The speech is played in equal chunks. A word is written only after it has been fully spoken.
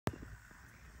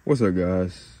What's up,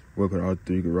 guys? Welcome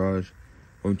to Auto3 Garage.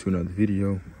 Welcome to another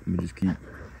video. I'm gonna just keep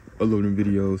uploading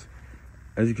videos.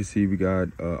 As you can see, we got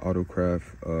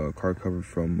Autocraft car cover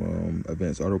from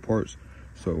Advanced Auto Parts.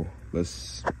 So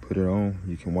let's put it on.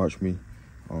 You can watch me.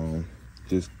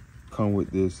 Just come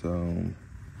with this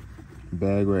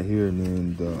bag right here, and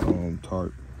then the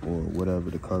tarp or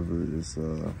whatever the cover is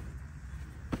in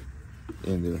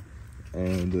there.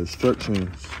 And the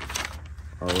instructions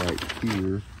are right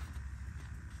here.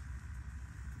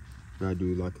 I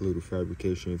do like a little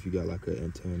fabrication if you got like an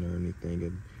antenna or anything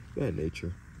of that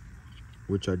nature,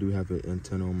 which I do have an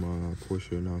antenna on my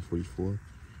Porsche 944.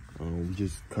 We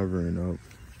just covering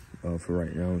up for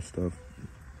right now and stuff.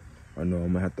 I know I'm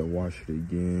gonna have to wash it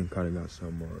again. Kind of got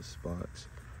some spots.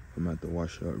 I'm gonna have to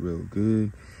wash it up real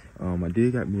good. I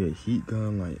did got me a heat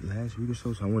gun like last week or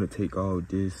so I want to take all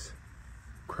this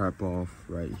crap off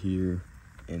right here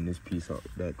and this piece off,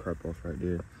 that crap off right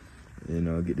there,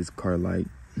 and get this car like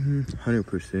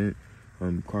 100%.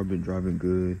 Car been driving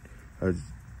good. I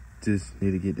just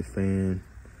need to get the fan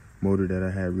motor that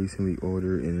I had recently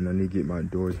ordered, and then I need to get my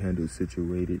door handle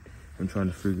situated. I'm trying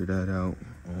to figure that out.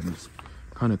 It's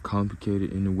kind of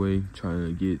complicated in a way, trying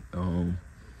to get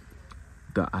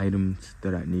the items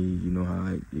that I need. You know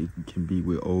how it can be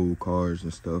with old cars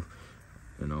and stuff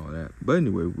and all that. But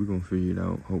anyway, we're gonna figure it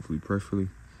out, hopefully perfectly.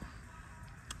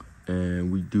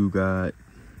 And we do got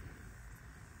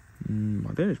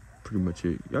I think that's pretty much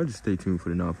it. Y'all just stay tuned for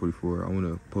the 944. I want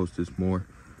to post this more.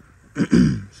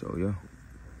 So yeah,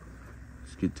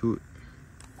 let's get to it.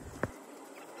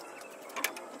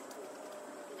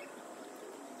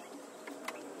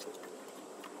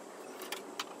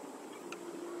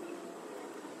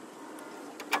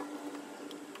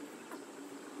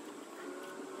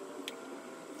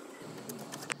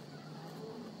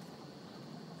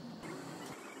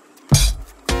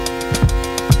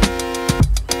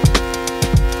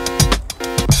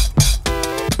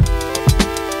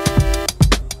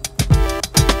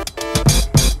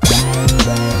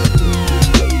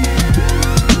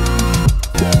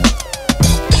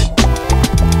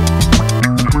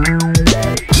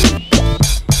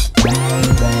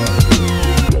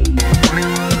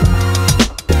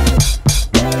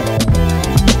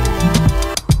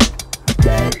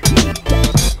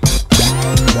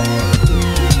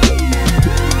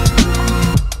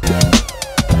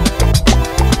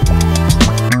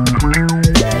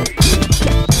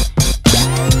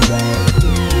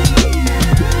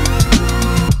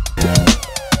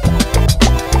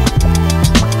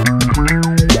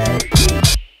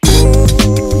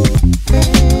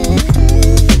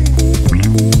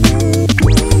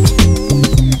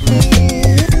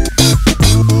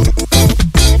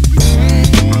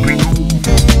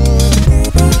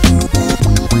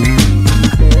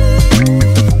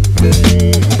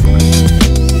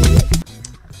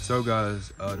 So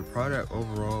guys, the product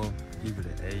overall, give it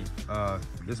an A.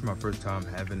 This is my first time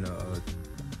having a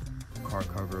car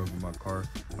cover over my car.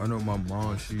 I know my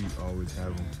mom, she always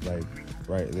have them like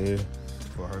right there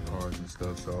for her cars and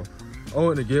stuff. So I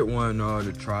wanted to get one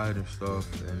to try it and stuff,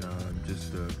 and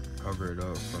just to cover it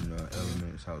up from the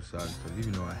elements outside and stuff,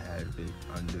 even though I had it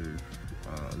under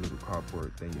a little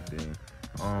carport thing.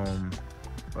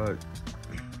 But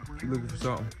if you're looking for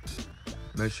something,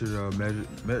 make sure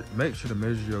to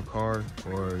measure your car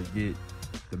or get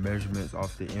the measurements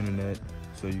off the internet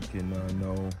so you can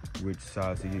know which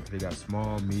size to get. They got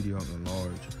small, medium, and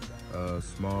large.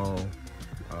 Small,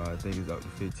 I think it's up to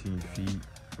 15 feet,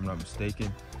 if I'm not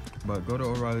mistaken. But go to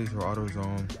O'Reilly's or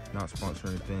AutoZone, not sponsoring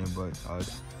anything, but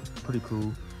it's pretty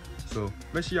cool. So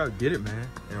make sure y'all get it, man.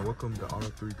 And welcome to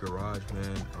Auto3 Garage,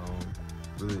 man.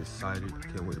 Really excited.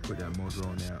 Can't wait to put that motor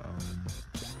on that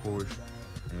Porsche.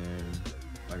 And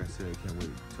like I said, can't wait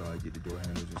till I get the door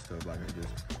handles and stuff, like I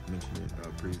just mentioned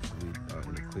it previously in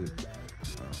the clip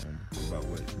about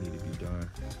what needed to be done.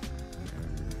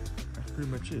 And that's pretty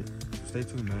much it. So stay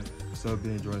tuned, man. Sub,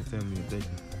 enjoy the family, and thank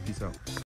you. Peace out.